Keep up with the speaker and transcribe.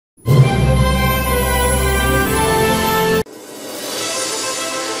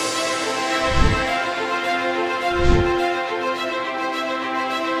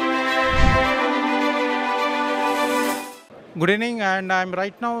Good evening, and I'm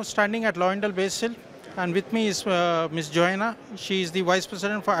right now standing at Lyondellbasell, and with me is Ms. Joanna. She is the Vice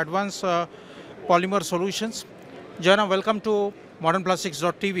President for Advanced Polymer Solutions. Joanna, welcome to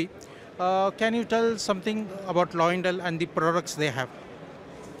modernplastics.tv. Can you tell something about Lyondell and the products they have?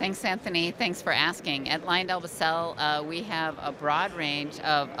 Thanks, Anthony. Thanks for asking. At LyondellBasell, we have a broad range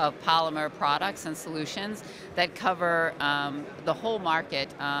of polymer products and solutions that cover the whole market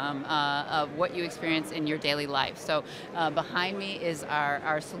of what you experience in your daily life. So behind me is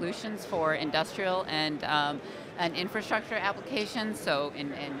our solutions for industrial and infrastructure applications. So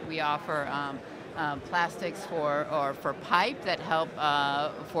we offer plastics for pipe that help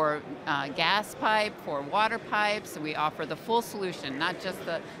for gas pipe, for water pipes. We offer the full solution, not just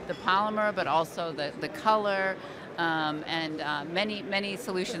the polymer, but also the color, and many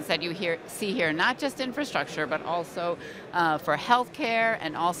solutions that you see here, not just infrastructure, but also for healthcare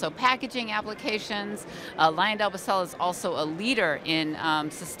and also packaging applications. LyondellBasell is also a leader in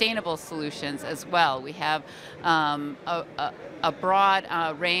sustainable solutions as well. We have a broad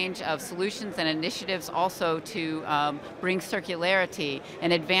range of solutions and initiatives also to bring circularity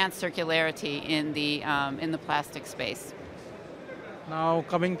and advance circularity in the plastic space. Now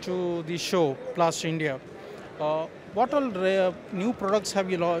coming to the show, Plast India. What all new products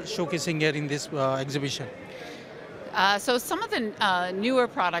have you showcasing here in this exhibition? So some of the newer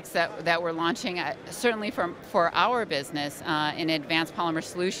products that we're launching, certainly for our business in Advanced Polymer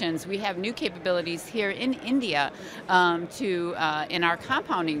Solutions, we have new capabilities here in India in our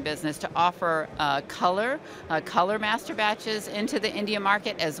compounding business to offer color master batches into the India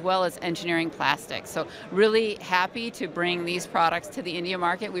market, as well as engineering plastics. So really happy to bring these products to the India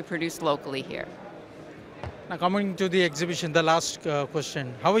market. We produce locally here. Now coming to the exhibition, the last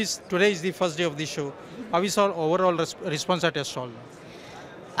question. Today is the first day of the show. How is our overall response at your stall?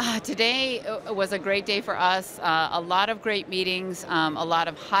 Today was a great day for us. A lot of great meetings, a lot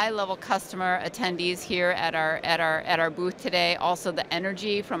of high-level customer attendees here at our booth today. Also the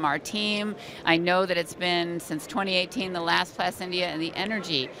energy from our team. I know that it's been since 2018, the last Plast India, and the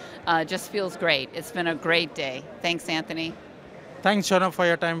energy just feels great. It's been a great day. Thanks, Anthony. Thanks, Shana, for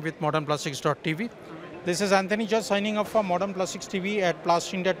your time with modernplastics.tv. This is Anthony just signing off for Modern Plastics TV at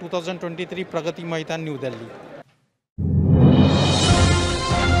Plast India 2023 Pragati Maidan, New Delhi.